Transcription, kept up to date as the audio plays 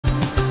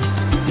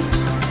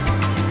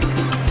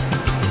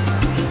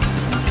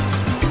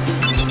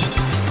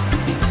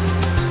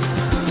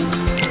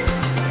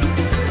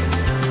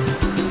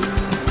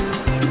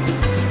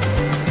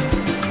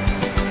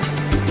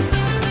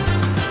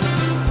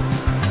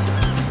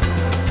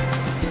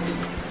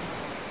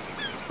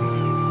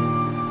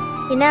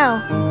You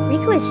know,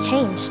 Riku has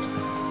changed.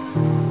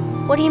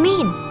 What do you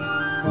mean?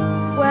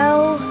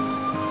 Well...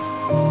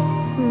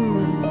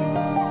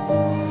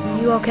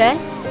 You okay?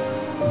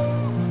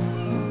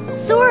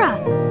 Sora!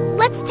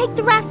 Let's take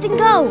the raft and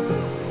go!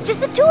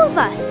 Just the two of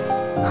us!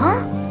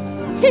 Huh?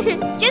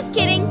 Just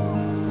kidding!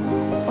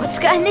 What's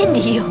gotten into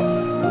you?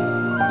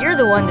 You're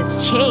the one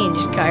that's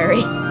changed,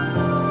 Kairi.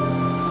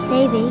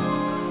 Maybe.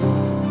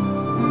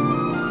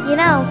 You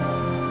know,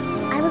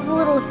 I was a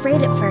little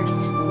afraid at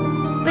first.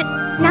 But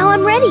now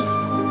I'm ready!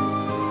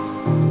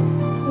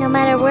 No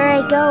matter where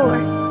I go or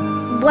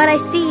what I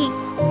see,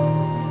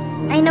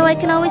 I know I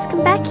can always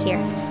come back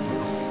here.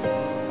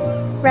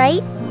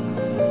 Right?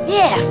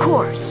 Yeah, of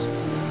course.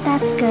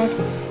 That's good.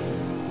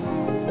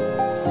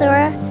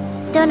 Sora,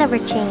 don't ever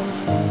change.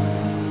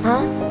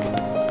 Huh?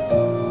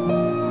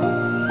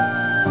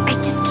 I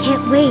just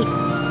can't wait.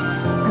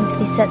 Once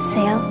we set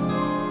sail,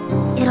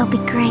 it'll be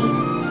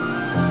great.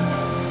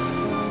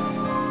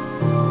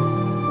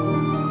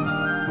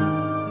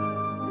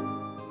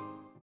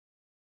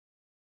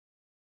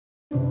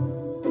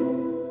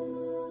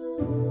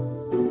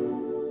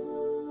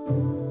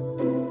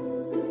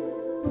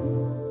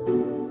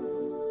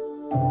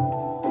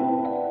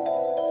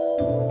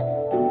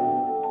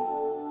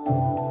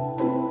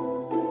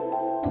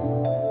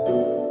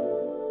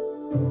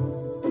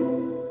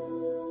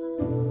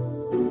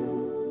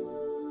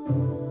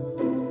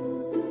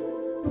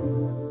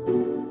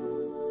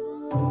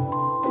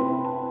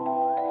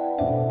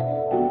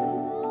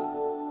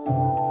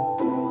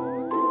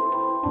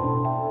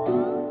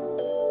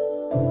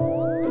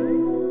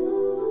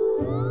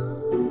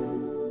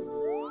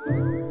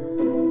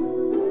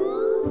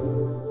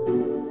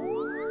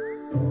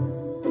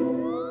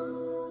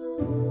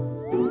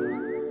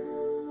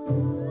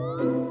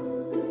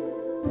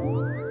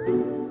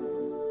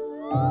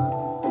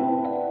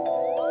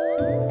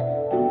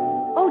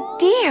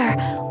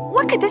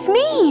 What could this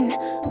mean?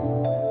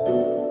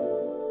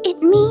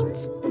 It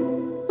means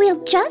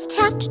we'll just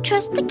have to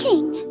trust the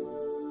king.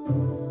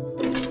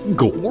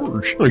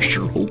 Gosh, I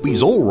sure hope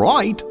he's all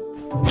right.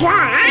 You're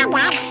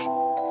honest.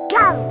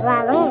 Don't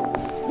worry.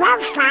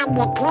 We'll find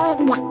the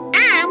king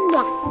and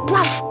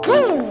the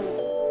ski.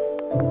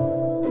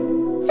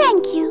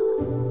 Thank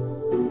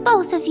you.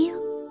 Both of you.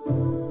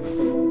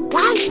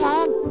 Daisy,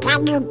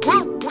 can you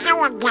take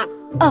care of them?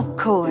 Of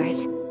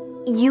course.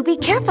 You be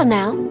careful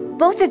now,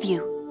 both of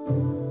you.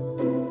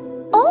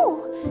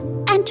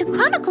 Oh, and to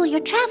chronicle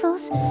your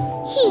travels,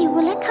 he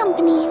will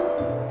accompany you.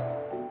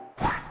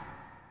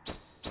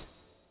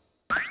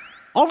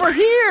 Over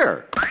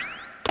here!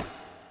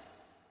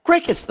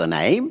 Cricket's the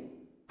name.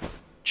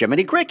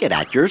 Jiminy Cricket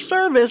at your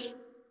service.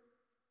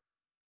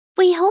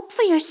 We hope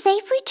for your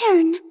safe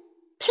return.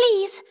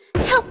 Please,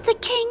 help the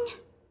king.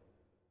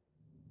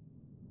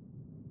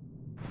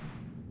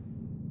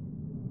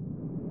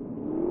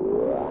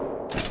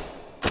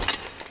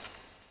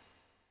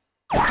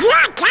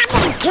 You're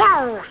coming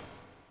too.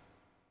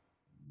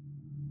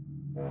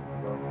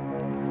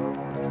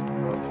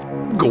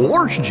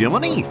 Gosh,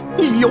 Jiminy,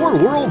 your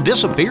world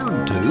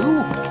disappeared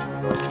too?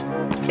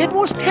 It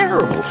was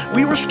terrible.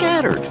 We were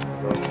scattered.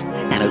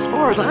 And as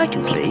far as I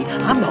can see,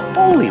 I'm the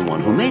only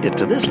one who made it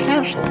to this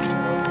castle.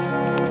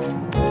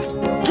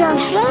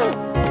 Goofy.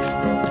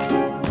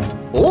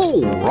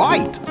 Oh,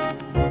 right.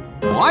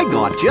 I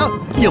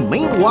gotcha. You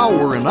mean while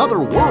we're in other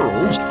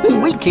worlds,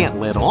 we can't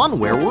let on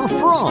where we're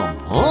from,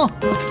 huh?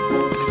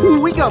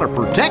 We gotta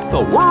protect the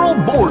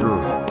world border.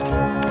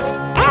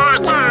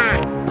 Order.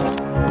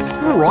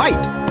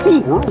 Right.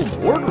 World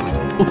order.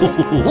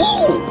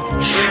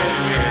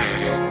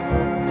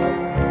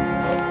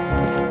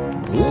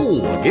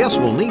 Oh, I guess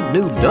we'll need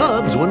new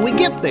duds when we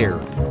get there,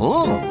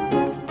 huh?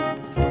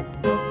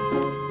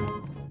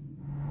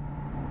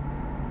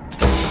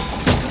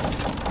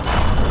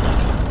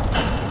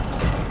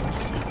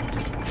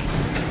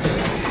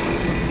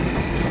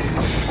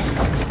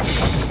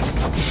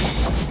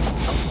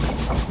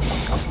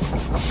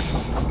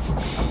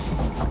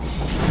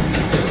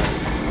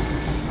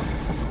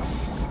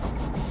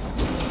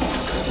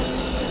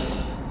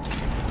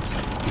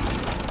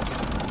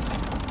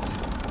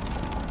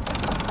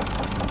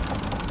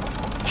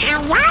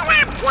 Hello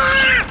up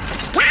there!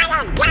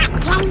 Gotta get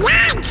to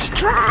lunch,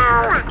 too!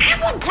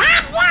 I'm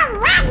glad you're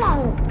ready!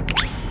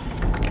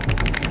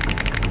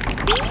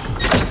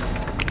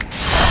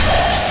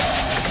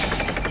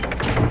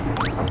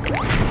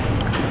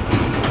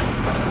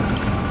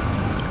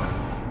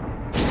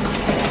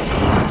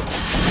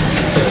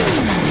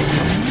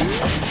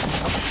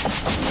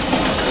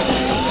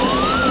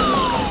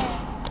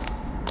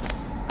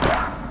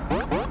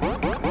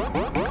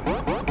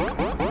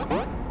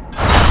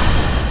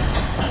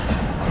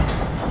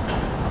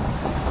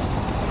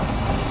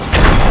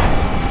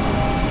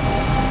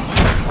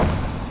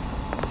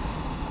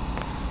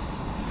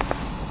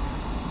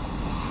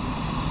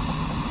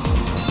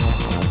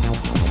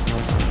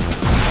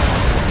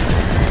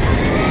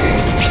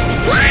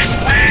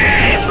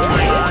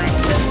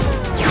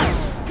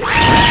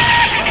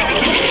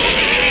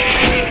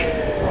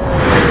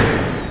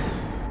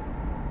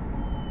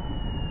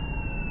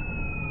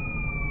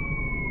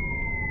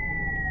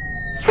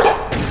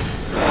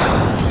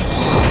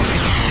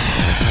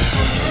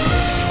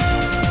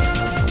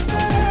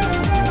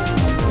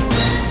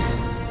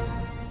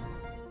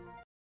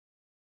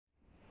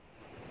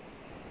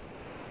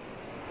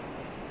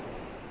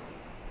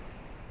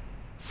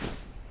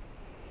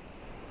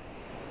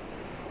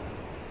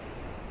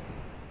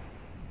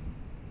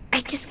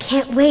 just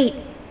can't wait.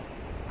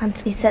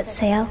 Once we set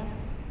sail,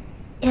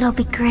 it'll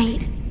be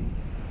great.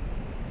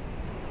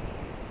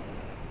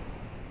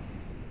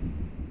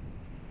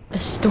 A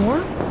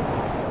storm?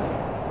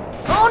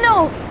 Oh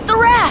no! The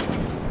raft!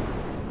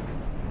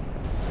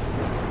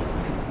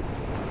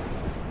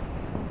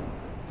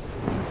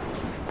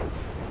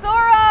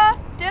 Sora!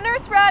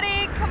 Dinner's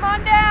ready! Come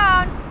on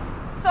down!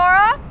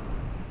 Sora?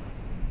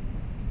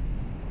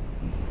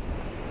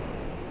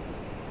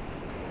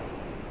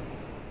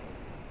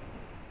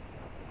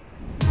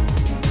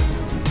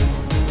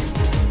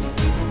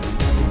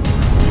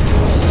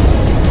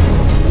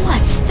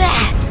 What's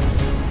that?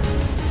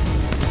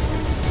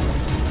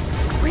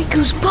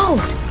 Riku's boat!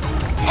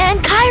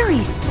 And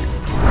Kyrie's!